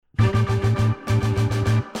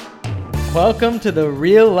Welcome to the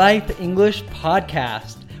Real Life English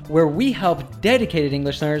Podcast, where we help dedicated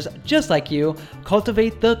English learners just like you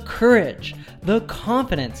cultivate the courage, the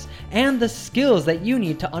confidence, and the skills that you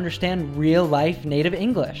need to understand real life native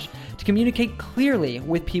English, to communicate clearly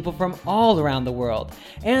with people from all around the world,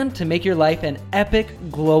 and to make your life an epic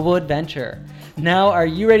global adventure. Now, are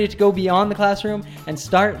you ready to go beyond the classroom and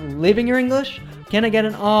start living your English? Can I get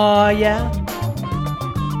an aw yeah?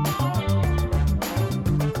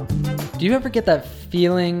 Do you ever get that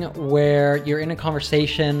feeling where you're in a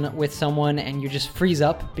conversation with someone and you just freeze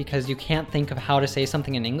up because you can't think of how to say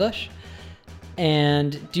something in English?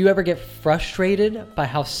 And do you ever get frustrated by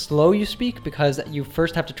how slow you speak because you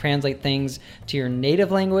first have to translate things to your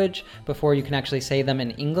native language before you can actually say them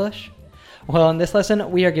in English? Well, in this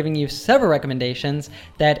lesson, we are giving you several recommendations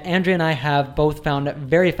that Andrea and I have both found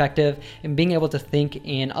very effective in being able to think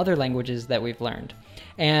in other languages that we've learned.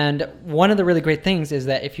 And one of the really great things is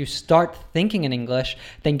that if you start thinking in English,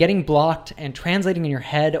 then getting blocked and translating in your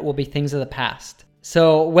head will be things of the past.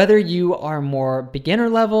 So whether you are more beginner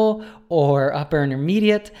level or upper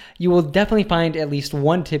intermediate, you will definitely find at least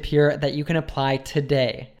one tip here that you can apply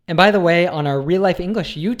today. And by the way, on our Real Life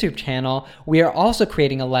English YouTube channel, we are also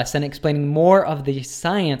creating a lesson explaining more of the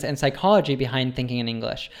science and psychology behind thinking in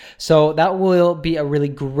English. So that will be a really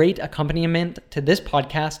great accompaniment to this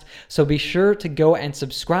podcast. So be sure to go and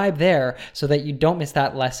subscribe there so that you don't miss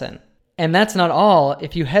that lesson. And that's not all.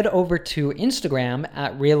 If you head over to Instagram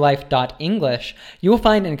at reallife.english, you will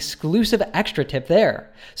find an exclusive extra tip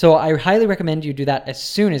there. So I highly recommend you do that as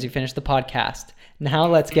soon as you finish the podcast. Now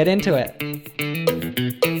let's get into it.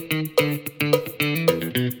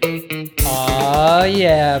 Oh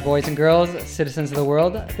yeah, boys and girls, citizens of the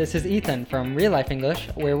world. This is Ethan from Real Life English,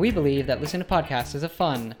 where we believe that listening to podcasts is a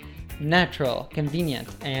fun, natural, convenient,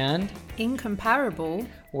 and incomparable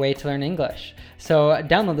way to learn English. So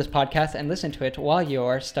download this podcast and listen to it while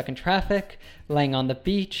you're stuck in traffic, laying on the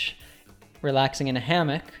beach, relaxing in a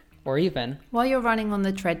hammock, or even while you're running on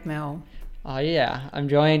the treadmill. Oh yeah, I'm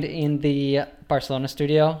joined in the Barcelona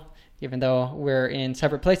studio, even though we're in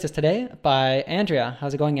separate places today, by Andrea.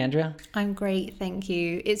 How's it going, Andrea? I'm great, thank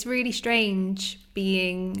you. It's really strange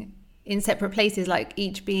being in separate places, like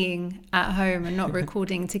each being at home and not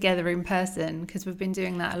recording together in person, because we've been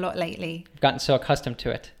doing that a lot lately. We've gotten so accustomed to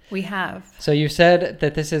it. We have. So you said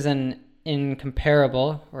that this is an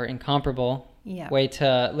incomparable way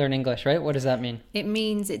to learn English, right? What does that mean? It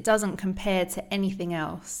means it doesn't compare to anything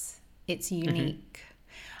else. It's unique.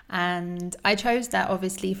 And I chose that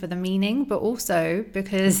obviously for the meaning, but also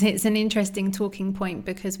because it's an interesting talking point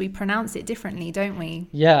because we pronounce it differently, don't we?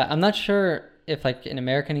 Yeah, I'm not sure if like in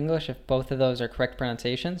American English, if both of those are correct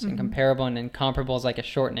pronunciations. Incomparable and incomparable is like a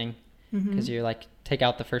shortening because you like take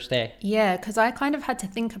out the first A. Yeah, because I kind of had to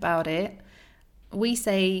think about it. We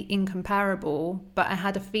say incomparable, but I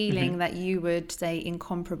had a feeling that you would say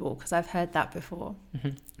incomparable because I've heard that before.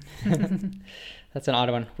 That's an odd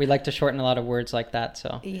one. We like to shorten a lot of words like that.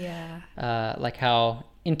 So yeah, like how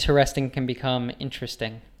interesting can become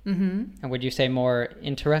interesting. And would you say more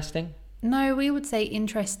interesting? No, we would say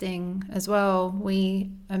interesting as well.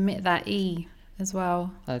 We omit that E as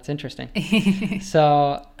well. That's interesting.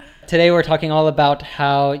 So today we're talking all about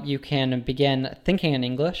how you can begin thinking in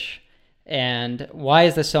English. And why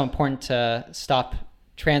is this so important to stop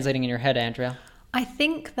translating in your head, Andrea? I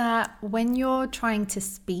think that when you're trying to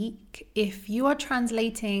speak, if you are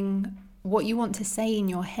translating what you want to say in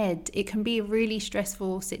your head, it can be a really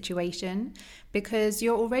stressful situation because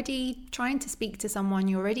you're already trying to speak to someone,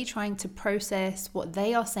 you're already trying to process what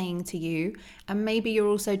they are saying to you, and maybe you're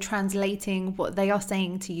also translating what they are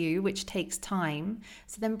saying to you, which takes time.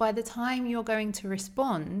 So then by the time you're going to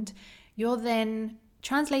respond, you're then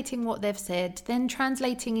translating what they've said, then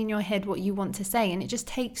translating in your head what you want to say, and it just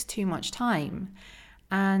takes too much time.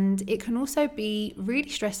 And it can also be really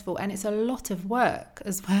stressful, and it's a lot of work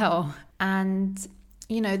as well. And,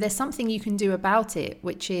 you know, there's something you can do about it,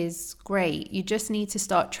 which is great. You just need to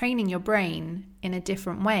start training your brain in a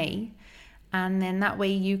different way. And then that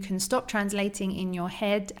way you can stop translating in your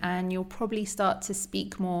head and you'll probably start to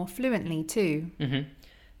speak more fluently too.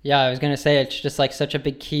 Yeah, I was going to say it's just like such a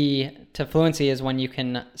big key to fluency is when you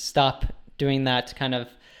can stop doing that kind of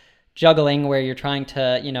juggling where you're trying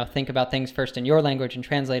to, you know, think about things first in your language and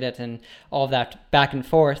translate it and all of that back and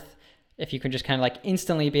forth. If you can just kind of like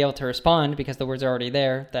instantly be able to respond because the words are already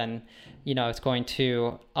there, then, you know, it's going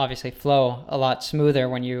to obviously flow a lot smoother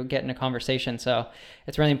when you get in a conversation. So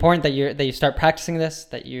it's really important that you start practicing this,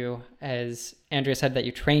 that you, as Andrea said, that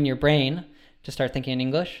you train your brain to start thinking in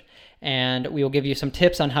English. And we will give you some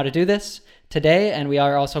tips on how to do this today. And we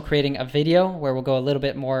are also creating a video where we'll go a little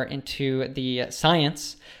bit more into the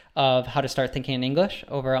science of how to start thinking in English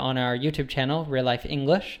over on our YouTube channel, Real Life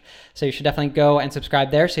English. So you should definitely go and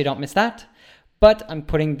subscribe there so you don't miss that. But I'm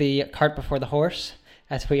putting the cart before the horse,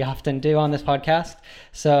 as we often do on this podcast.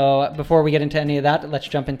 So before we get into any of that, let's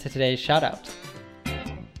jump into today's shout out.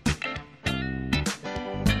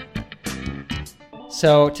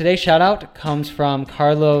 So today's shout out comes from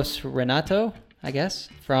Carlos Renato, I guess,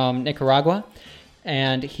 from Nicaragua.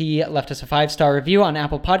 And he left us a 5-star review on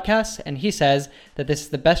Apple Podcasts. And he says that this is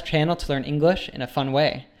the best channel to learn English in a fun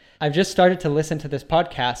way. I've just started to listen to this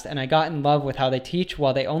podcast and I got in love with how they teach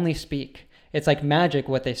while they only speak. It's like magic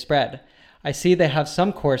what they spread. I see they have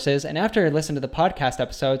some courses, and after I listen to the podcast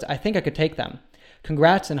episodes, I think I could take them.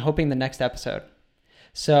 Congrats and hoping the next episode.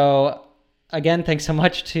 So again, thanks so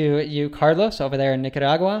much to you, Carlos, over there in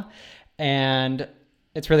Nicaragua. And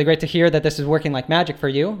it's really great to hear that this is working like magic for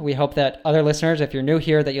you. We hope that other listeners, if you're new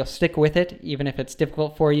here, that you'll stick with it, even if it's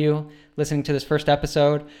difficult for you listening to this first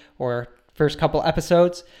episode or first couple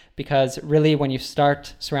episodes, because really when you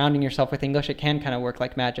start surrounding yourself with English, it can kind of work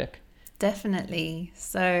like magic. Definitely.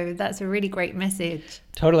 So that's a really great message.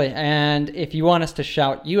 Totally. And if you want us to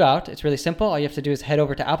shout you out, it's really simple. All you have to do is head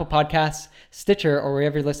over to Apple Podcasts, Stitcher, or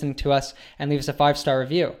wherever you're listening to us and leave us a 5-star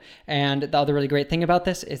review. And the other really great thing about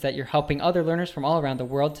this is that you're helping other learners from all around the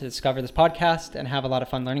world to discover this podcast and have a lot of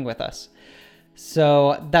fun learning with us.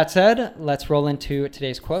 So that said, let's roll into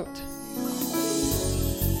today's quote.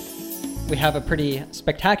 We have a pretty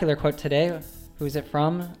spectacular quote today. Who's it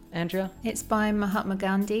from, Andrea? It's by Mahatma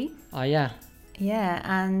Gandhi. Oh, yeah. Yeah,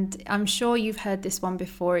 and I'm sure you've heard this one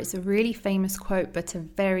before. It's a really famous quote, but a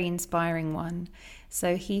very inspiring one.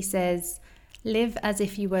 So he says, "Live as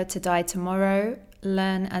if you were to die tomorrow.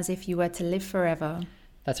 Learn as if you were to live forever."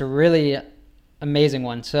 That's a really amazing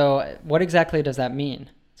one. So what exactly does that mean?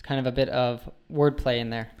 It's kind of a bit of wordplay in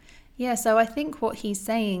there. Yeah, so I think what he's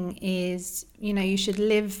saying is, you should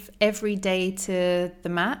live every day to the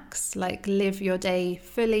max, like live your day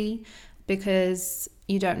fully, because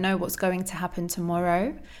you don't know what's going to happen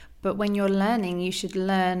tomorrow. But when you're learning, you should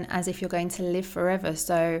learn as if you're going to live forever.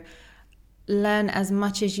 So learn as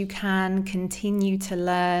much as you can, continue to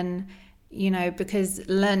learn, because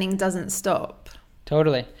learning doesn't stop.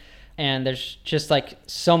 Totally. And there's just like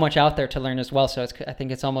so much out there to learn as well. So I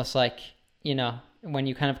think it's almost like, when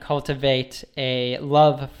you kind of cultivate a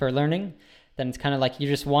love for learning, then it's kind of like you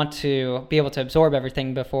just want to be able to absorb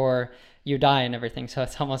everything before you die and everything. So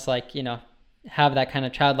it's almost like, have that kind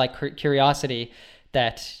of childlike curiosity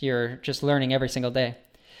that you're just learning every single day.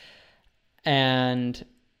 And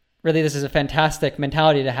really, this is a fantastic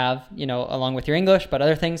mentality to have, along with your English, but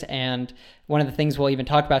other things. And one of the things we'll even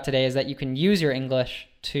talk about today is that you can use your English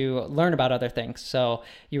to learn about other things. So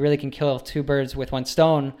you really can kill 2 birds with 1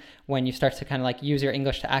 stone when you start to kind of like use your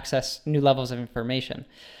English to access new levels of information.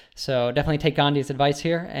 So definitely take Gandhi's advice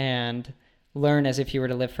here and learn as if you were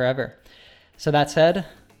to live forever. So that said,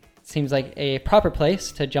 it seems like a proper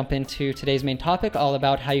place to jump into today's main topic, all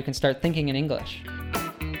about how you can start thinking in English.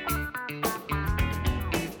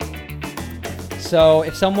 So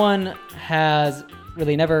if someone has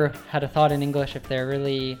really never had a thought in English, if they're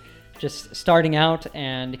really just starting out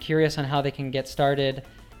and curious on how they can get started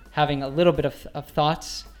having a little bit of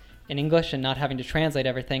thoughts in English and not having to translate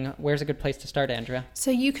everything, where's a good place to start, Andrea? So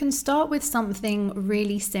you can start with something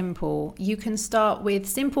really simple. You can start with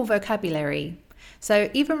simple vocabulary. So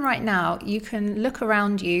even right now, you can look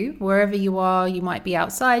around you, wherever you are. You might be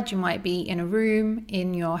outside, you might be in a room,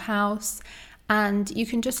 in your house, and you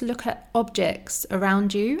can just look at objects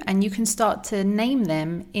around you and you can start to name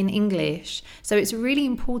them in English. So it's really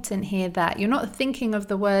important here that you're not thinking of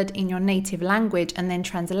the word in your native language and then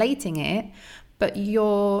translating it, but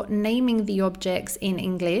you're naming the objects in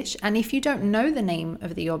English. And if you don't know the name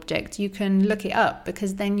of the object, you can look it up,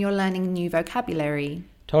 because then you're learning new vocabulary.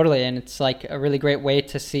 Totally, and it's like a really great way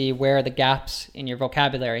to see where are the gaps in your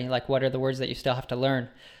vocabulary, like what are the words that you still have to learn.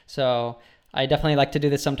 So I definitely like to do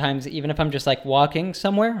this sometimes, even if I'm just like walking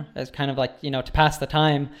somewhere, as kind of like, to pass the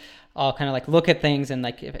time. I'll kind of like look at things and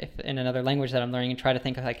like if in another language that I'm learning and try to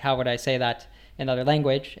think of like, how would I say that in another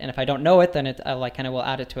language? And if I don't know it, then I like kind of will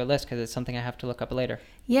add it to a list because it's something I have to look up later.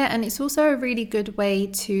 Yeah, and it's also a really good way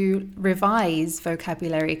to revise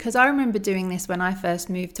vocabulary, because I remember doing this when I first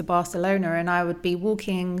moved to Barcelona, and I would be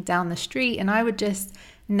walking down the street and I would just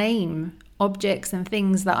name objects and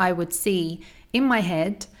things that I would see in my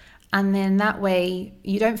head. And then that way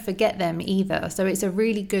you don't forget them either. So it's a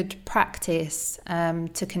really good practice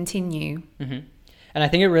to continue. Mm-hmm. And I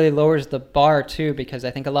think it really lowers the bar too, because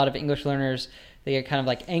I think a lot of English learners, they get kind of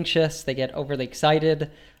like anxious, they get overly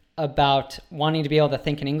excited about wanting to be able to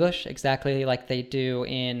think in English exactly like they do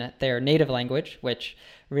in their native language, which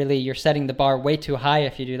really you're setting the bar way too high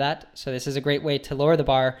if you do that. So this is a great way to lower the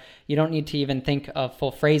bar. You don't need to even think of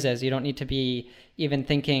full phrases. You don't need to be even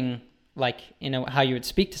thinking like, how you would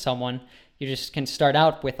speak to someone. You just can start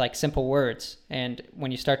out with like simple words. And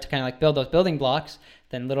when you start to kind of like build those building blocks,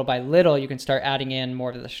 then little by little, you can start adding in more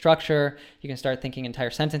of the structure. You can start thinking entire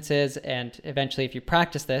sentences. And eventually, if you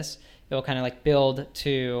practice this, it will kind of like build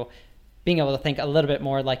to being able to think a little bit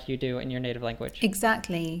more like you do in your native language.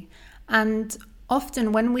 Exactly. And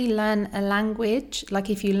often when we learn a language, like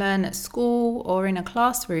if you learn at school or in a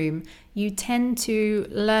classroom, you tend to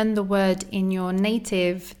learn the word in your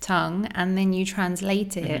native tongue and then you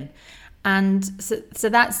translate it. Mm-hmm. And so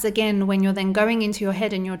that's, again, when you're then going into your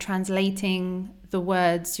head and you're translating the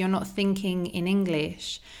words, you're not thinking in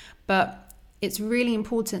English. But it's really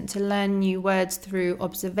important to learn new words through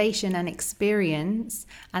observation and experience.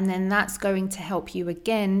 And then that's going to help you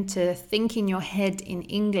again to think in your head in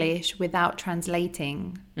English without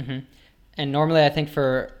translating. Mm-hmm. And normally I think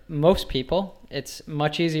for most people, it's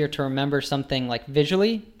much easier to remember something like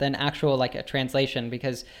visually than actual like a translation,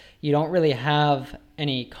 because you don't really have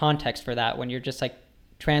any context for that when you're just like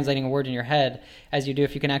translating a word in your head, as you do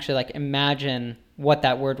if you can actually like imagine what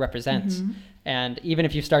that word represents. Mm-hmm. And even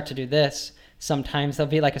if you start to do this, sometimes there'll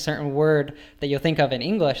be like a certain word that you'll think of in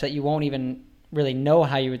English that you won't even really know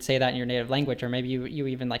how you would say that in your native language, or maybe you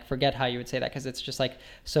even like forget how you would say that because it's just like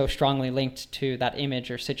so strongly linked to that image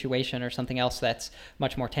or situation or something else that's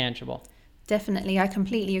much more tangible. Definitely, I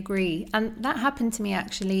completely agree. And that happened to me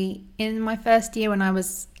actually in my first year when I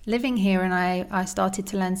was living here and I started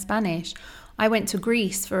to learn Spanish. I went to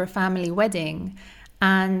Greece for a family wedding,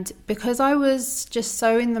 and because I was just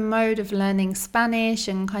so in the mode of learning Spanish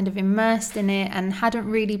and kind of immersed in it and hadn't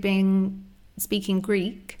really been speaking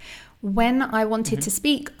Greek, when I wanted to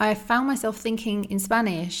speak, I found myself thinking in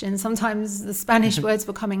Spanish, and sometimes the Spanish words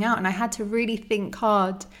were coming out and I had to really think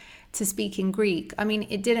hard to speak in Greek. I mean,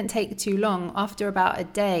 it didn't take too long. After about a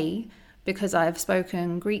day, because I've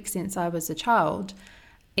spoken Greek since I was a child,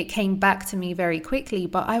 it came back to me very quickly,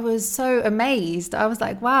 but I was so amazed. I was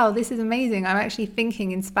like, wow, this is amazing. I'm actually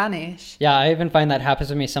thinking in Spanish. Yeah, I even find that happens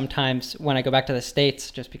to me sometimes when I go back to the States,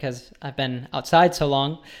 just because I've been outside so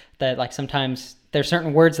long that like sometimes there's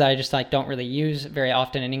certain words that I just like don't really use very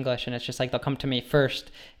often in English, and it's just like they'll come to me first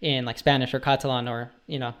in like Spanish or Catalan or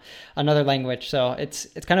another language. So it's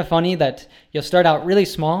kind of funny that you'll start out really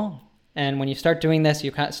small, and when you start doing this,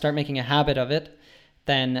 you start making a habit of it,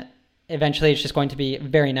 then eventually it's just going to be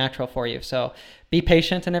very natural for you. So be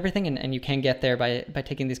patient and everything, and you can get there by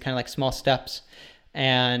taking these kind of like small steps.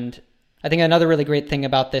 And I think another really great thing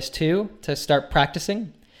about this too, to start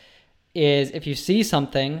practicing, is if you see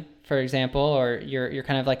something, for example, or you're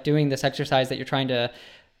kind of like doing this exercise that you're trying to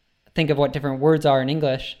think of what different words are in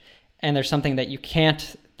English, and there's something that you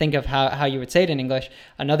can't think of how you would say it in English,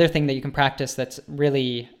 another thing that you can practice that's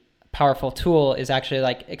really powerful tool is actually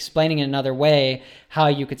like explaining in another way how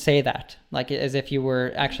you could say that, like as if you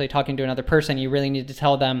were actually talking to another person. You really need to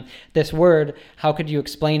tell them this word, how could you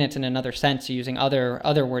explain it in another sense using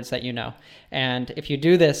other words that you know. And if you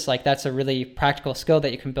do this, like that's a really practical skill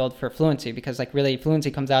that you can build for fluency, because like really fluency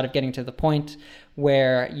comes out of getting to the point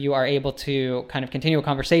where you are able to kind of continue a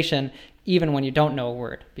conversation even when you don't know a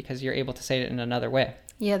word, because you're able to say it in another way.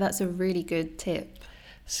 Yeah, that's a really good tip.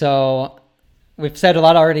 So we've said a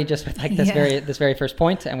lot already just with like this very first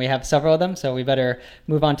point, and we have several of them, so we better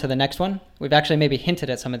move on to the next one. We've actually maybe hinted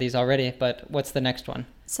at some of these already, but what's the next one?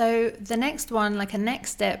 So the next one, like a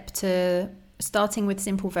next step to starting with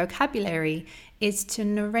simple vocabulary, is to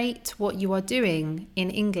narrate what you are doing in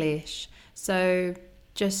English. So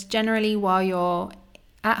just generally while you're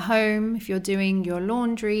at home, if you're doing your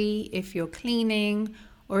laundry, if you're cleaning,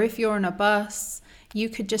 or if you're on a bus, you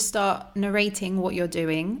could just start narrating what you're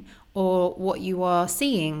doing or what you are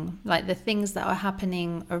seeing, like the things that are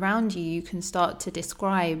happening around you. You can start to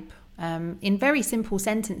describe in very simple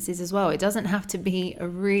sentences as well. It doesn't have to be a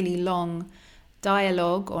really long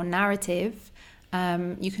dialogue or narrative.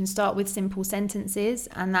 You can start with simple sentences,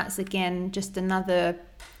 and that's again just another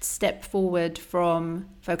step forward from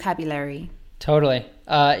vocabulary. Totally.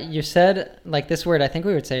 You said like this word, I think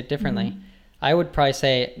we would say it differently. Mm-hmm. I would probably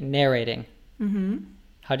say narrating. Mm-hmm.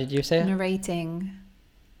 How did you say it? Narrating.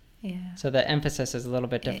 Yeah. So the emphasis is a little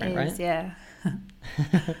bit different, right? Yeah.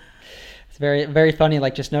 It's very, very funny,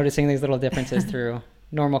 like just noticing these little differences through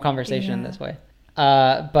normal conversation this way.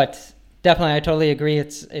 But definitely, I totally agree.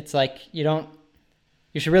 It's like you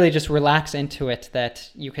should really just relax into it,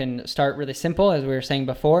 that you can start really simple, as we were saying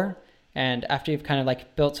before. And after you've kind of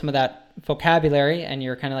like built some of that vocabulary and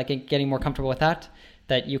you're kind of like getting more comfortable with that,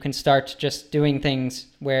 that you can start just doing things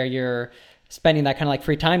where you're spending that kind of like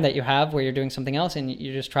free time that you have where you're doing something else, and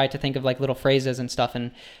you just try to think of like little phrases and stuff.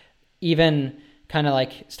 And even kind of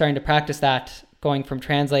like starting to practice that, going from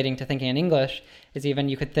translating to thinking in English, is even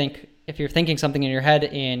you could think, if you're thinking something in your head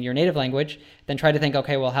in your native language, then try to think,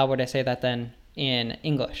 okay, well, how would I say that then in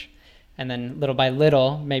English? And then little by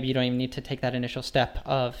little, maybe you don't even need to take that initial step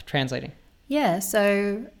of translating. Yeah,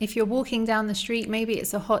 so if you're walking down the street, maybe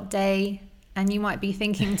it's a hot day, and you might be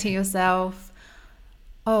thinking to yourself,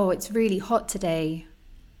 oh, it's really hot today.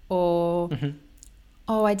 Or,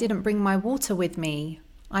 oh, I didn't bring my water with me.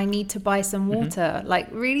 I need to buy some water. Like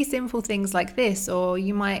really simple things like this. Or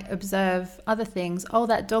you might observe other things. Oh,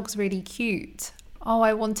 that dog's really cute. Oh,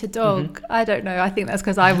 I want a dog. I don't know. I think that's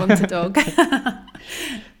because I want a dog.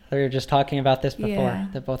 We were just talking about this before, Yeah.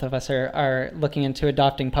 that both of us are looking into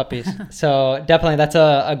adopting puppies. So definitely that's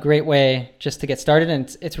a great way just to get started.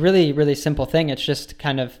 And it's really, really simple thing. It's just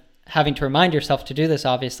kind of having to remind yourself to do this,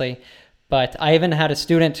 obviously. But I even had a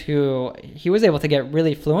student who he was able to get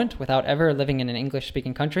really fluent without ever living in an English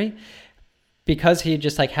speaking country, because he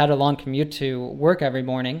just like had a long commute to work every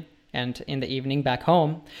morning and in the evening back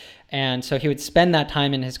home. And so he would spend that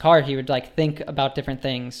time in his car. He would like think about different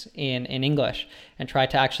things in English and try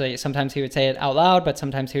to actually, sometimes he would say it out loud, but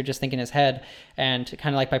sometimes he would just think in his head. And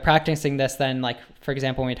kind of like by practicing this, then like, for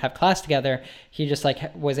example, when we'd have class together, he just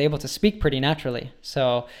like was able to speak pretty naturally.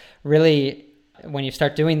 So really, when you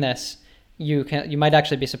start doing this, you might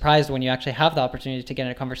actually be surprised when you actually have the opportunity to get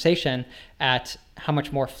in a conversation at how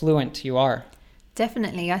much more fluent you are.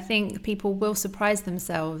 Definitely. I think people will surprise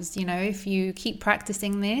themselves, you know, if you keep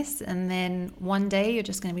practicing this and then one day you're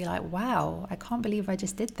just going to be like, wow, I can't believe I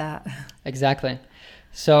just did that. Exactly.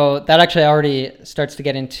 So that actually already starts to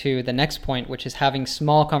get into the next point, which is having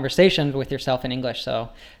small conversations with yourself in English. So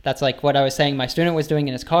that's like what I was saying my student was doing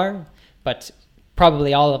in his car, but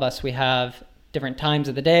probably all of us, we have different times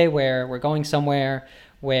of the day where we're going somewhere,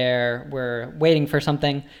 where we're waiting for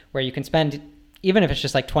something, where you can spend, even if it's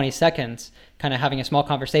just like 20 seconds, kind of having a small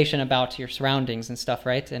conversation about your surroundings and stuff,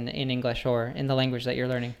 right? In English or in the language that you're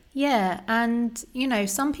learning. Yeah. And, you know,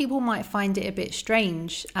 some people might find it a bit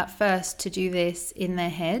strange at first to do this in their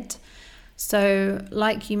head. So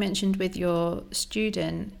like you mentioned with your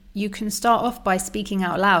student, you can start off by speaking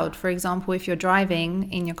out loud. For example, if you're driving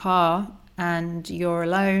in your car and you're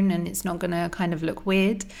alone and it's not going to kind of look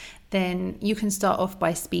weird, then you can start off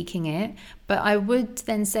by speaking it. But I would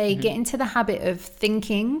then say get into the habit of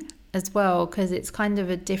thinking as well, because it's kind of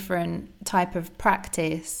a different type of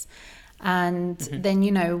practice. And then,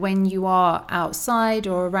 you know, when you are outside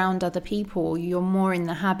or around other people, you're more in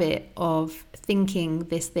the habit of thinking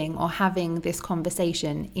this thing or having this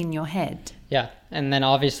conversation in your head. Yeah. And then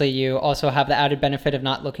obviously you also have the added benefit of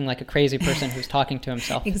not looking like a crazy person who's talking to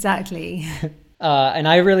himself. Exactly. And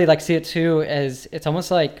I really like see it too as it's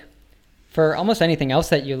almost like for almost anything else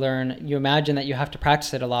that you learn, you imagine that you have to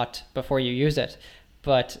practice it a lot before you use it.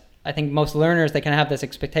 But I think most learners, they kind of have this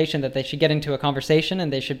expectation that they should get into a conversation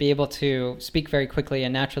and they should be able to speak very quickly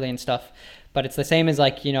and naturally and stuff. But it's the same as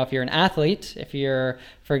like, you know, if you're an athlete, if you're,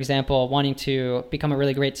 for example, wanting to become a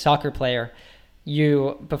really great soccer player,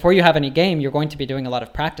 before you have any game, you're going to be doing a lot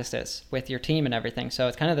of practices with your team and everything. So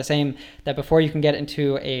it's kind of the same that before you can get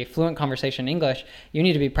into a fluent conversation in English, you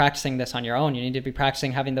need to be practicing this on your own. You need to be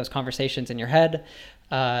practicing having those conversations in your head,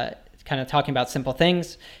 kind of talking about simple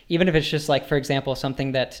things, even if it's just like, for example,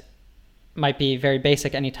 something that might be very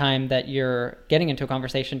basic anytime that you're getting into a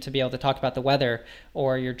conversation, to be able to talk about the weather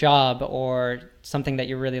or your job or something that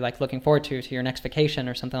you're really like looking forward to your next vacation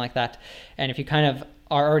or something like that. And if you kind of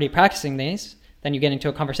are already practicing these, then you get into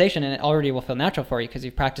a conversation and it already will feel natural for you because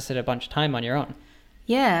you've practiced it a bunch of time on your own.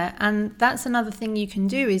 Yeah, and that's another thing you can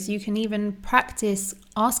do is you can even practice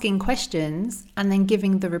asking questions and then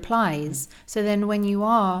giving the replies. So then when you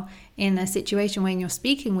are in a situation when you're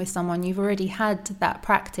speaking with someone, you've already had that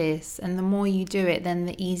practice, and the more you do it, then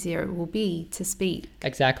the easier it will be to speak.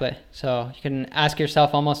 Exactly. So you can ask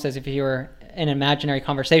yourself almost as if you were in an imaginary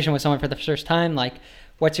conversation with someone for the first time, like,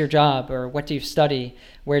 what's your job, or what do you study?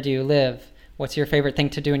 Where do you live? What's your favorite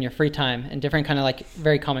thing to do in your free time? And different kind of like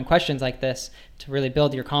very common questions like this to really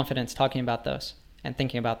build your confidence talking about those and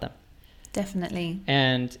thinking about them. Definitely.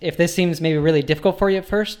 And if this seems maybe really difficult for you at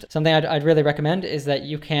first, something I'd really recommend is that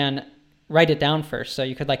you can write it down first. So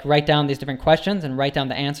you could like write down these different questions and write down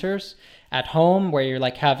the answers at home, where you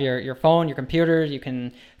like have your phone, your computer. You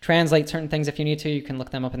can translate certain things if you need to. You can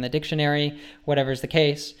look them up in the dictionary, whatever is the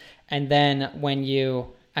case. And then when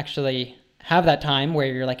you actually have that time where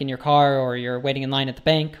you're like in your car or you're waiting in line at the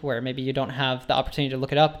bank where maybe you don't have the opportunity to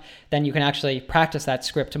look it up, then you can actually practice that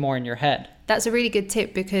script more in your head. That's a really good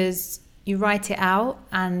tip, because you write it out,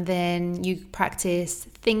 and then you practice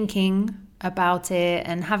thinking about it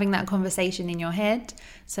and having that conversation in your head,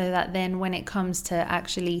 so that then when it comes to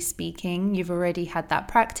actually speaking, you've already had that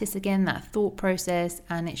practice again, that thought process,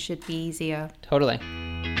 and it should be easier. Totally.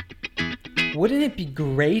 Wouldn't it be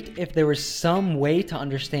great if there was some way to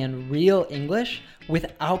understand real English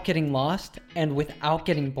without getting lost and without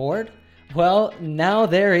getting bored? Well, now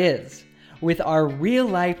there is. With our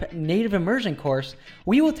real-life native immersion course,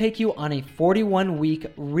 we will take you on a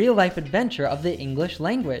 41-week real-life adventure of the English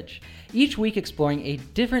language, each week exploring a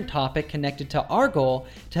different topic connected to our goal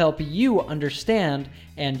to help you understand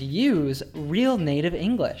and use real native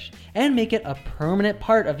English and make it a permanent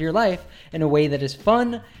part of your life in a way that is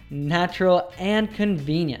fun, natural, and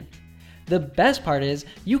convenient. The best part is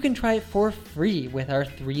you can try it for free with our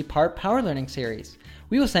 3-part Power Learning series.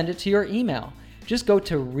 We will send it to your email. Just go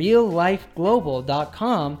to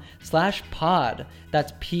reallifeglobal.com/pod.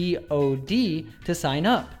 That's POD to sign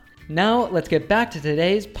up. Now let's get back to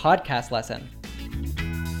today's podcast lesson.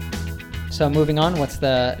 So moving on, what's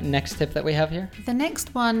the next tip that we have here? The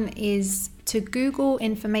next one is to Google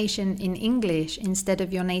information in English instead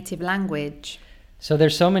of your native language. So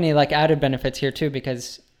there's so many added benefits here too,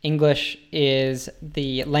 because English is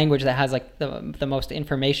the language that has the most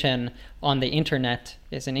information on the internet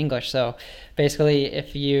is in English. So basically,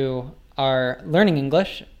 if you are learning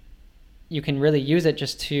English, you can really use it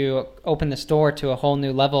just to open this door to a whole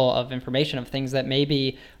new level of information of things that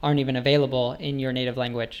maybe aren't even available in your native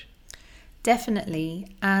language. Definitely.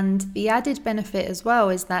 And the added benefit as well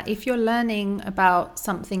is that if you're learning about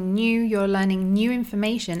something new, you're learning new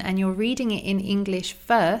information and you're reading it in English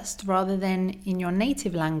first rather than in your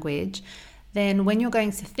native language, then when you're going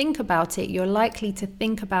to think about it, you're likely to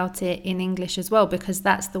think about it in English as well, because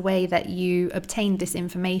that's the way that you obtained this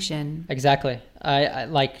information. Exactly.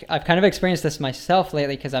 I've kind of experienced this myself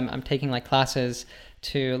lately because I'm taking classes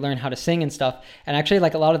to learn how to sing and stuff. And actually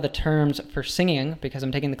a lot of the terms for singing, because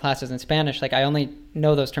I'm taking the classes in Spanish, I only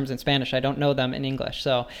know those terms in Spanish. I don't know them in English.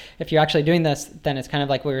 So if you're actually doing this, then it's kind of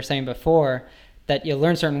like we were saying before, that you'll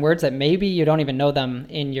learn certain words that maybe you don't even know them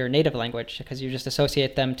in your native language because you just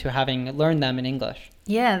associate them to having learned them in English.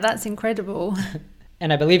 Yeah, that's incredible.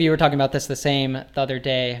 And I believe you were talking about this the same the other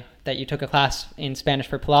day, that you took a class in Spanish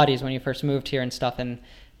for Pilates when you first moved here and stuff, and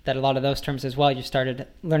that a lot of those terms as well, you started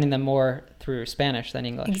learning them more through Spanish than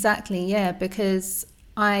English. Exactly, yeah, because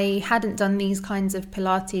I hadn't done these kinds of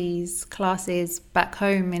Pilates classes back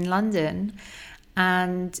home in London.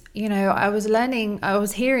 And, I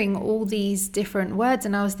was hearing all these different words,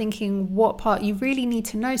 and I was thinking, what part you really need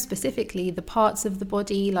to know specifically, the parts of the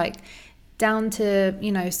body, down to,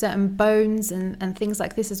 certain bones and things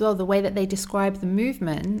like this as well, the way that they describe the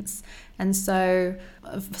movements. And so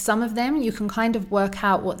some of them you can kind of work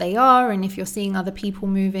out what they are, and if you're seeing other people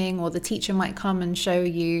moving, or the teacher might come and show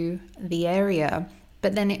you the area.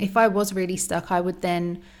 But then if I was really stuck, I would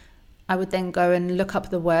then go and look up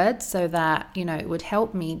the words so that, it would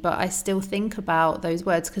help me. But I still think about those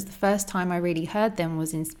words because the first time I really heard them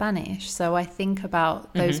was in Spanish. So I think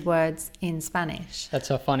about those words in Spanish. That's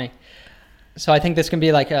so funny. So I think this can be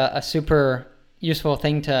a super useful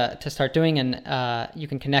thing to start doing, and you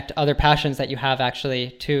can connect other passions that you have actually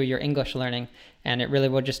to your English learning, and it really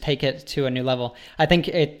will just take it to a new level. I think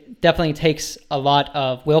it definitely takes a lot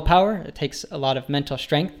of willpower. It takes a lot of mental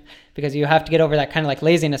strength, because you have to get over that kind of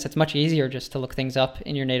laziness. It's much easier just to look things up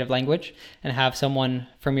in your native language and have someone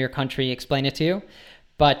from your country explain it to you.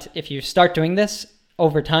 But if you start doing this,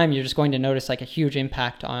 over time, you're just going to notice a huge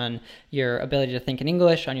impact on your ability to think in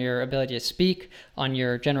English, on your ability to speak, on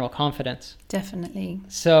your general confidence. Definitely.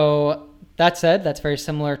 So that said, that's very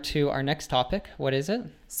similar to our next topic. What is it?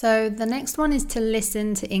 So the next one is to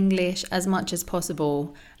listen to English as much as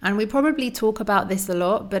possible. And we probably talk about this a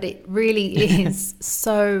lot, but it really is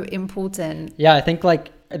so important. Yeah, I think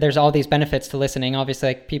there's all these benefits to listening.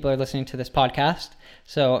 Obviously, people are listening to this podcast,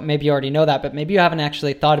 so maybe you already know that, but maybe you haven't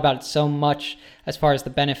actually thought about it so much as far as the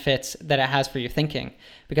benefits that it has for your thinking,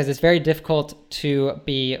 because it's very difficult to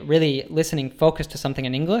be really listening focused to something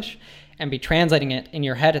in English and be translating it in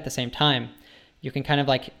your head at the same time. You can kind of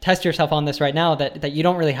test yourself on this right now, that you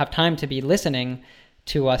don't really have time to be listening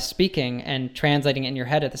to us speaking and translating it in your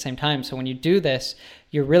head at the same time. So when you do this,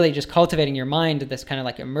 you're really just cultivating your mind, this kind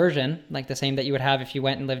of immersion, the same that you would have if you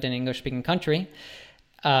went and lived in an English-speaking country.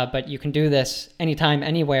 But you can do this anytime,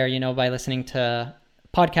 anywhere, by listening to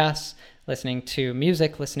podcasts, listening to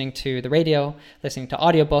music, listening to the radio, listening to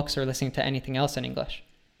audiobooks, or listening to anything else in English.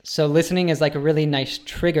 So listening is a really nice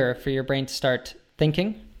trigger for your brain to start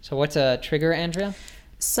thinking. So what's a trigger, Andrea?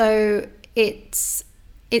 So it's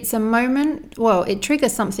It's a moment, well, it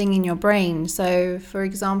triggers something in your brain. So, for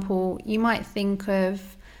example, you might think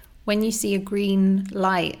of when you see a green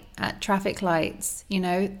light at traffic lights, you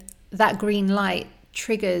know, that green light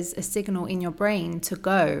triggers a signal in your brain to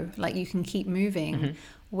go, like you can keep moving. Mm-hmm.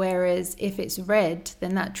 Whereas if it's red,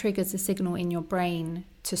 then that triggers a signal in your brain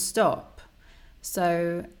to stop.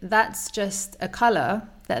 So that's just a color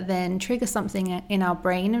that then triggers something in our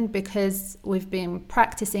brain. And because we've been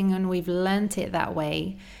practicing and we've learnt it that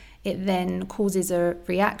way, it then causes a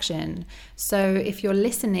reaction. So if you're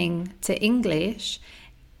listening to English,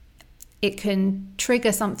 it can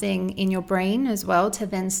trigger something in your brain as well to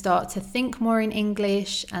then start to think more in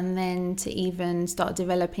English and then to even start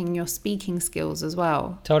developing your speaking skills as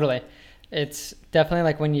well. Totally. It's definitely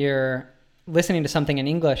like when you're listening to something in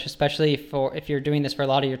English, especially if you're doing this for a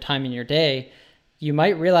lot of your time in your day, you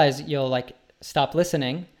might realize you'll like stop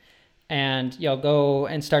listening and you'll go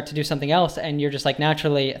and start to do something else, and you're just like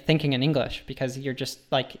naturally thinking in English because you're just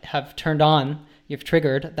like you've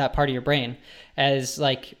triggered that part of your brain. As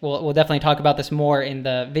like we'll definitely talk about this more in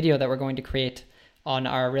the video that we're going to create on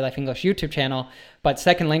our Real Life English YouTube channel, but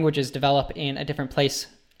second languages develop in a different place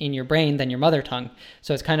in your brain than your mother tongue.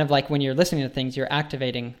 So it's kind of like when you're listening to things, you're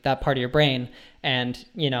activating that part of your brain, and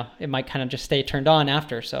you know, it might kind of just stay turned on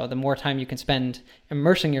after. So the more time you can spend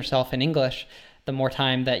immersing yourself in English, the more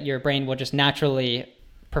time that your brain will just naturally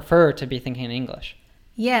prefer to be thinking in English.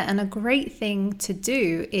 Yeah, and a great thing to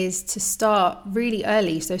do is to start really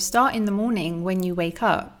early. So start in the morning when you wake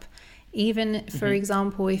up. Even, for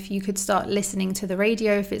example, if you could start listening to the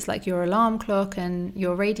radio, if it's like your alarm clock and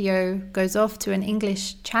your radio goes off to an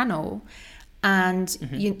English channel and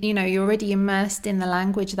you know, you're already immersed in the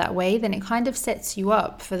language that way, then it kind of sets you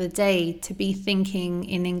up for the day to be thinking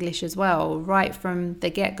in English as well, right from the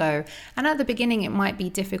get-go. And at the beginning, it might be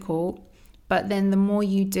difficult, but then the more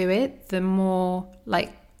you do it, the more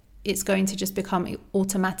like it's going to just become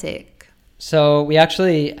automatic. So we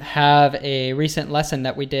actually have a recent lesson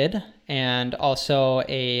that we did, and also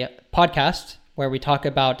a podcast where we talk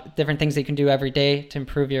about different things that you can do every day to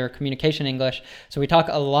improve your communication English. So we talk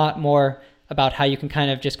a lot more about how you can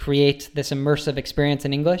kind of just create this immersive experience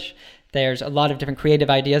in English. There's a lot of different creative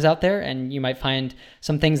ideas out there, and you might find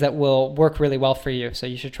some things that will work really well for you. So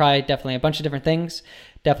you should try definitely a bunch of different things.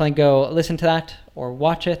 Definitely go listen to that or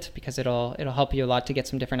watch it, because it'll help you a lot to get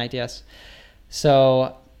some different ideas.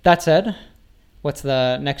 So that said, what's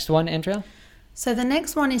the next one, Andrea? So the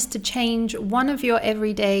next one is to change one of your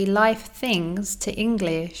everyday life things to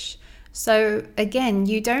English. So again,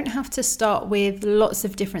 you don't have to start with lots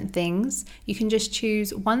of different things. You can just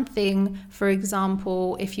choose one thing. For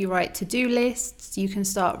example, if you write to-do lists, you can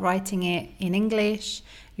start writing it in English,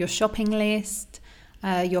 your shopping list,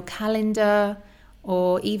 your calendar,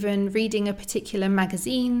 or even reading a particular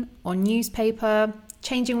magazine or newspaper,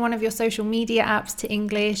 changing one of your social media apps to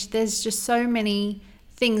English. There's just so many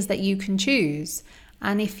things that you can choose.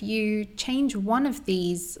 And if you change one of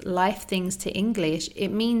these life things to English, it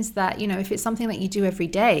means that, you know, if it's something that you do every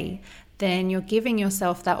day, then you're giving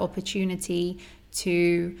yourself that opportunity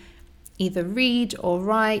to either read or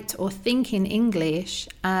write or think in English.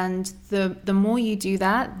 And the more you do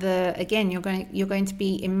that, you're going to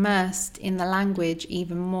be immersed in the language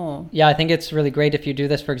even more. Yeah, I think it's really great if you do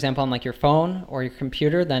this, for example, on like your phone or your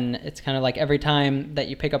computer. Then it's kind of like every time that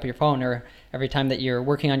you pick up your phone or every time that you're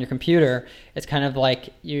working on your computer, it's kind of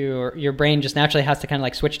like your brain just naturally has to kind of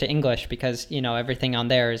like switch to English, because, you know, everything on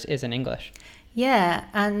there is in English. Yeah,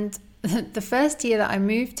 and the first year that I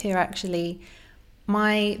moved here, actually,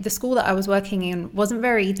 the school that I was working in wasn't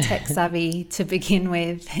very tech savvy to begin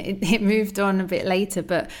with. It moved on a bit later,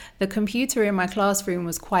 but the computer in my classroom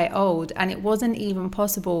was quite old, and it wasn't even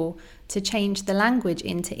possible to change the language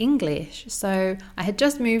into English. So I had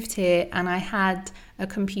just moved here and I had a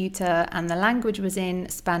computer and the language was in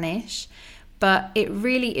Spanish, but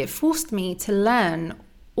it forced me to learn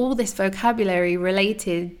all this vocabulary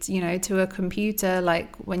related, you know, to a computer,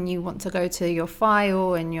 like when you want to go to your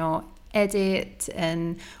file and your edit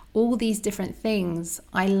and all these different things.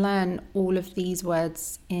 I learn all of these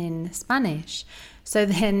words in Spanish. So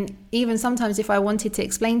then even sometimes if I wanted to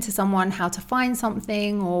explain to someone how to find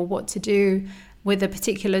something or what to do with a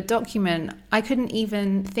particular document, I couldn't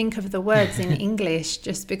even think of the words in English,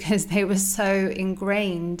 just because they were so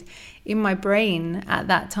ingrained in my brain at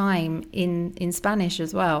that time in Spanish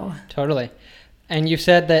as well. Totally. And you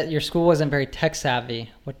said that your school wasn't very tech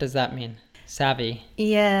savvy. What does that mean? Savvy?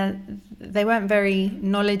 Yeah, they weren't very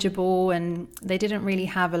knowledgeable and they didn't really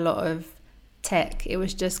have a lot of tech. It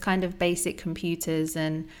was just kind of basic computers,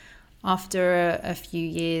 and after a few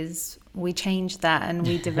years we changed that and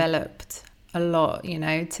we developed a lot, you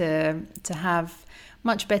know, to have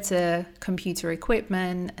much better computer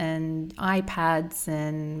equipment and iPads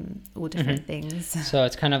and all different things. So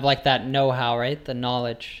it's kind of like that know-how, right? The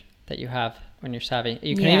knowledge that you have when you're savvy.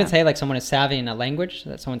 You can even say like someone is savvy in a language,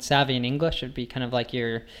 that someone's savvy in English. It'd be kind of like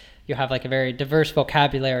you have like a very diverse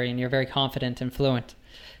vocabulary and you're very confident and fluent.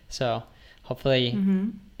 So hopefully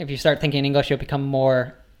if you start thinking in English, you'll become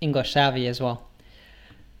more English savvy as well.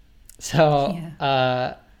 So,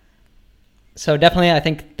 so definitely I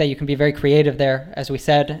think that you can be very creative there, as we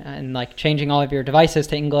said, and like changing all of your devices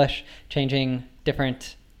to English, changing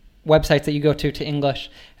different websites that you go to English,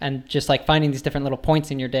 and just like finding these different little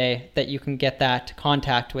points in your day that you can get that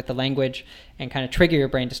contact with the language and kind of trigger your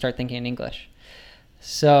brain to start thinking in English.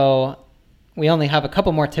 So we only have a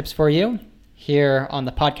couple more tips for you here on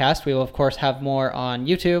the podcast. We will of course have more on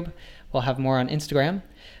YouTube. We'll have more on Instagram.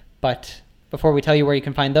 But before we tell you where you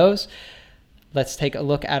can find those, let's take a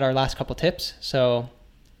look at our last couple tips. So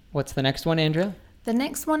what's the next one, Andrea? The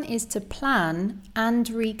next one is to plan and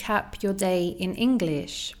recap your day in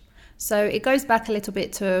English. So it goes back a little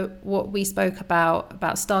bit to what we spoke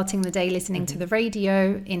about starting the day listening to the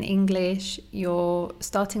radio in English. You're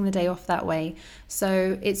starting the day off that way.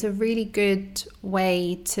 So it's a really good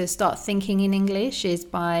way to start thinking in English is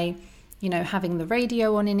by, having the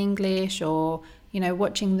radio on in English, or,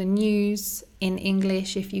 watching the news in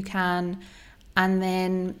English if you can. And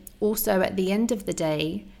then also at the end of the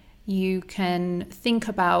day, you can think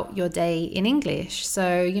about your day in English.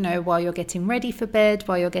 So, while you're getting ready for bed,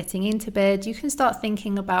 while you're getting into bed, you can start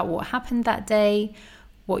thinking about what happened that day,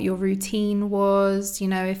 what your routine was,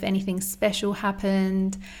 if anything special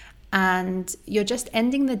happened. And you're just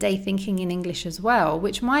ending the day thinking in English as well,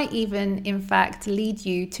 which might even, in fact, lead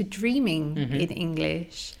you to dreaming in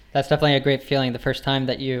English. That's definitely a great feeling the first time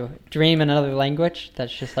that you dream in another language.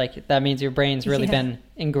 That's just like, that means your brain's really been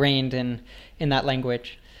ingrained in that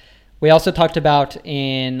language. We also talked about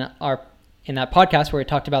in that podcast where we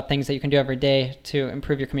talked about things that you can do every day to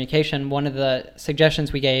improve your communication. One of the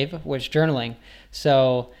suggestions we gave was journaling.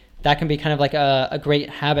 So that can be kind of like a great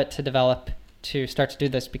habit to develop to start to do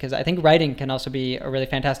this, because I think writing can also be a really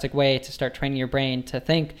fantastic way to start training your brain to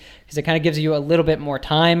think, because it kind of gives you a little bit more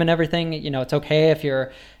time and everything. It's okay if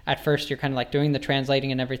at first you're kind of like doing the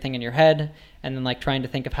translating and everything in your head, and then like trying to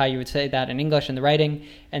think of how you would say that in English in the writing,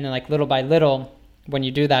 and then like little by little, when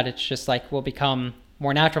you do that, it's just like will become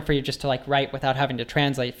more natural for you just to like write without having to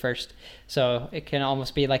translate first. So it can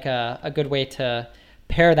almost be like a good way to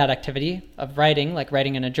pair that activity of writing, like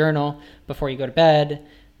writing in a journal before you go to bed,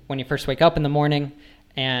 when you first wake up in the morning,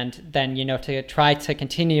 and then, to try to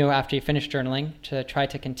continue after you finish journaling, to try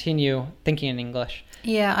to continue thinking in English.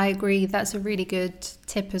 Yeah, I agree. That's a really good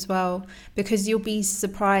tip as well, because you'll be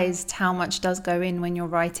surprised how much does go in when you're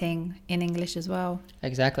writing in English as well.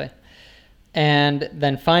 Exactly. And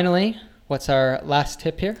then finally, what's our last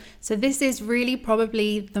tip here? So this is really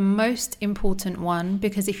probably the most important one,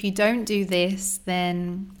 because if you don't do this,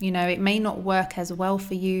 then, it may not work as well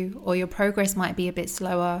for you, or your progress might be a bit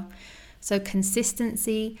slower. So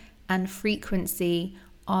consistency and frequency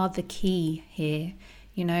are the key here.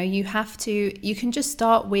 You can just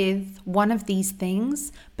start with one of these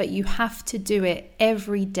things, but you have to do it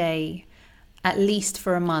every day, at least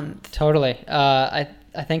for a month. Totally.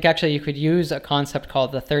 I think actually you could use a concept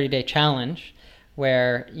called the 30-day challenge,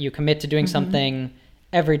 where you commit to doing something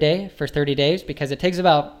every day for 30 days, because it takes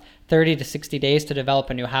about 30 to 60 days to develop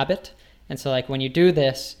a new habit. And so like when you do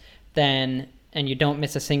this, then, and you don't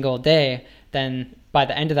miss a single day, then by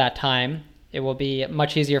the end of that time, it will be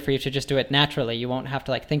much easier for you to just do it naturally. You won't have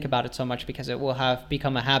to like think about it so much, because it will have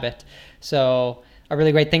become a habit. So a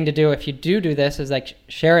really great thing to do if you do this is like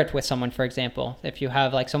share it with someone, for example. If you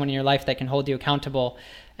have like someone in your life that can hold you accountable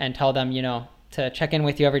and tell them, to check in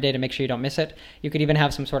with you every day to make sure you don't miss it. You could even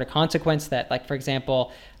have some sort of consequence that, like, for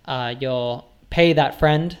example, you'll pay that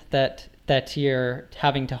friend that you're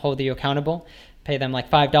having to hold you accountable, pay them like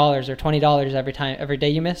 $5 or $20 every day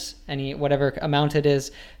you miss, whatever amount it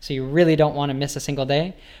is. So you really don't want to miss a single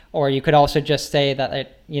day. Or you could also just say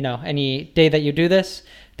that, any day that you do this,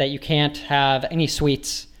 that you can't have any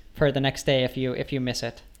sweets for the next day if you miss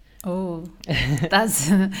it. Oh,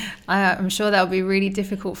 I'm sure that will be really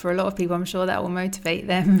difficult for a lot of people. I'm sure that will motivate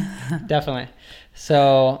them. Definitely.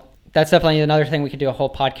 So that's definitely another thing. We could do a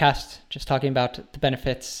whole podcast just talking about the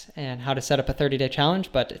benefits and how to set up a 30-day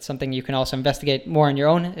challenge, but it's something you can also investigate more on your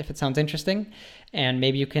own if it sounds interesting. And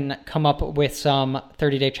maybe you can come up with some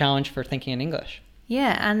 30-day challenge for thinking in English.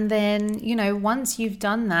 Yeah, and then, once you've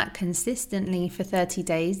done that consistently for 30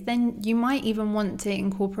 days, then you might even want to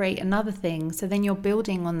incorporate another thing. So then you're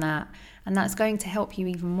building on that, and that's going to help you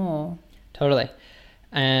even more. Totally.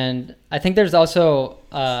 And I think there's also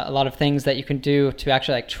a lot of things that you can do to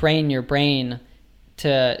actually like train your brain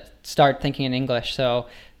to start thinking in English. So,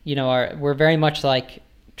 we're very much like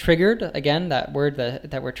triggered, again, that word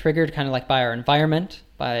that we're triggered kind of like by our environment,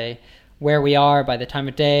 by where we are, by the time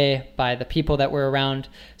of day, by the people that we're around.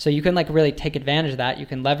 So you can like really take advantage of that. You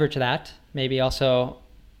can leverage that, maybe also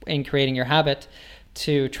in creating your habit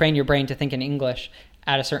to train your brain to think in English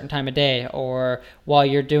at a certain time of day, or while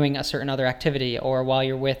you're doing a certain other activity, or while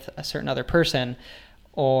you're with a certain other person,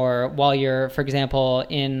 or while you're, for example,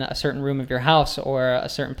 in a certain room of your house or a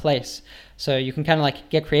certain place. So you can kind of like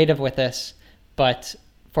get creative with this. But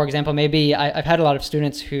for example, maybe I've had a lot of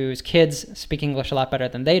students whose kids speak English a lot better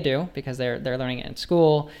than they do because they're learning it in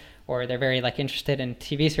school, or they're very like interested in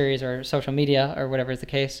TV series or social media or whatever is the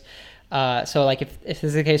case. So like if this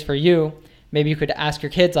is the case for you, maybe you could ask your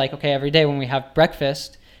kids like, okay, every day when we have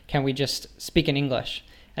breakfast, can we just speak in English?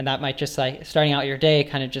 And that might just like starting out your day,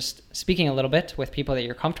 kind of just speaking a little bit with people that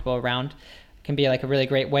you're comfortable around can be like a really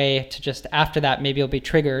great way to just, after that, maybe you'll be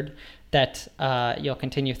triggered that you'll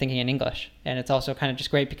continue thinking in English. And it's also kind of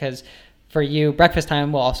just great because for you, breakfast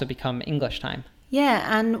time will also become English time.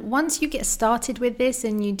 Yeah, and once you get started with this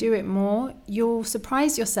and you do it more, you'll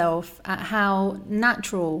surprise yourself at how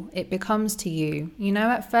natural it becomes to you.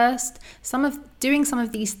 At first, doing some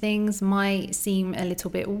of these things might seem a little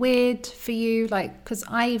bit weird for you, like, because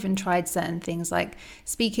I even tried certain things like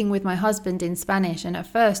speaking with my husband in Spanish, and at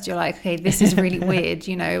first you're like, okay, this is really weird,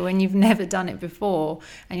 when you've never done it before,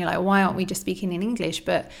 and you're like, why aren't we just speaking in English?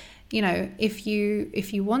 But if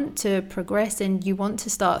you want to progress and you want to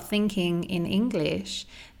start thinking in English,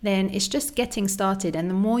 then it's just getting started. And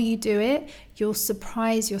the more you do it, you'll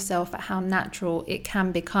surprise yourself at how natural it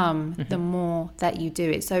can become the more that you do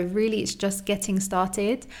it. So really, it's just getting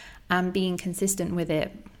started and being consistent with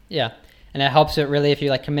it. Yeah. And it helps it really if you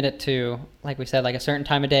like commit it to, like we said, like a certain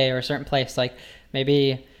time of day or a certain place. Like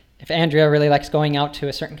maybe if Andrea really likes going out to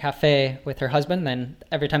a certain cafe with her husband, then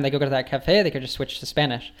every time they go to that cafe, they could just switch to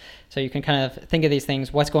Spanish. So you can kind of think of these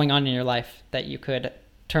things, what's going on in your life that you could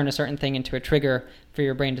turn a certain thing into a trigger for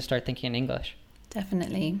your brain to start thinking in English.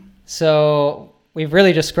 Definitely. So we've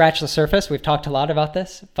really just scratched the surface. We've talked a lot about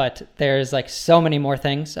this, but there's like so many more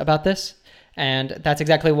things about this. And that's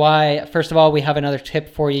exactly why, first of all, we have another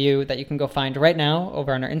tip for you that you can go find right now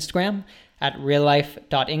over on our Instagram at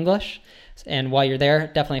reallife.english. And while you're there,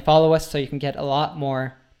 definitely follow us so you can get a lot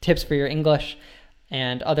more tips for your English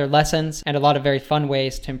and other lessons and a lot of very fun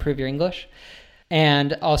ways to improve your English.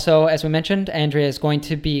 And also, as we mentioned, Andrea is going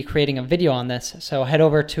to be creating a video on this. So head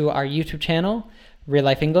over to our YouTube channel, Real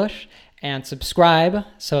Life English, and subscribe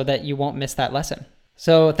so that you won't miss that lesson.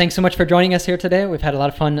 So thanks so much for joining us here today. We've had a lot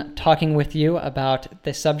of fun talking with you about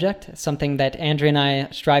this subject. It's something that Andrea and I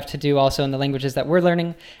strive to do also in the languages that we're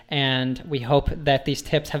learning. And we hope that these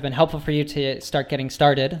tips have been helpful for you to start getting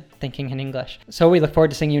started thinking in English. So we look forward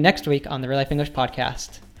to seeing you next week on the Real Life English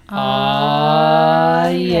podcast.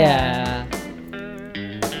 Yeah.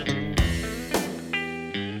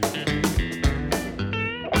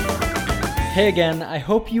 Hey again, I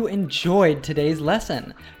hope you enjoyed today's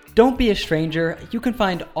lesson. Don't be a stranger. You can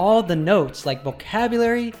find all the notes like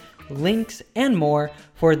vocabulary, links, and more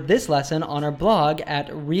for this lesson on our blog at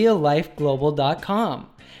reallifeglobal.com.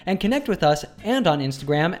 And connect with us and on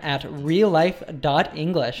Instagram at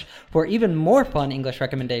reallife.english for even more fun English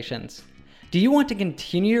recommendations. Do you want to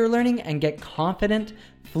continue your learning and get confident,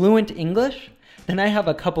 fluent English? Then I have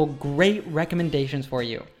a couple great recommendations for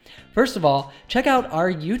you. First of all, check out our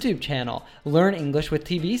YouTube channel, Learn English with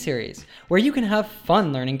TV series, where you can have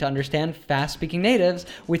fun learning to understand fast-speaking natives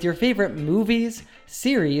with your favorite movies,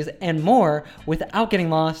 series, and more without getting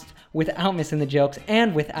lost, without missing the jokes,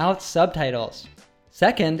 and without subtitles.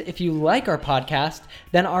 Second, if you like our podcast,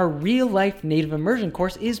 then our Real Life Native Immersion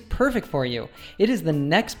course is perfect for you. It is the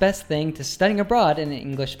next best thing to studying abroad in an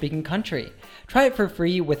English-speaking country. Try it for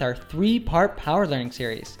free with our 3-part Power Learning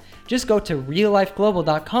series. Just go to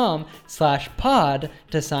reallifeglobal.com/pod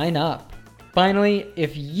to sign up. Finally,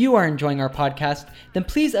 if you are enjoying our podcast, then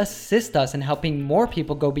please assist us in helping more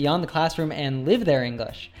people go beyond the classroom and live their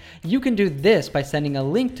English. You can do this by sending a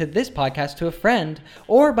link to this podcast to a friend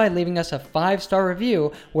or by leaving us a 5-star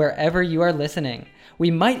review wherever you are listening. We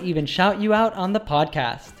might even shout you out on the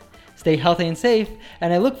podcast. Stay healthy and safe,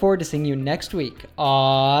 and I look forward to seeing you next week.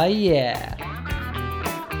 Aw, yeah.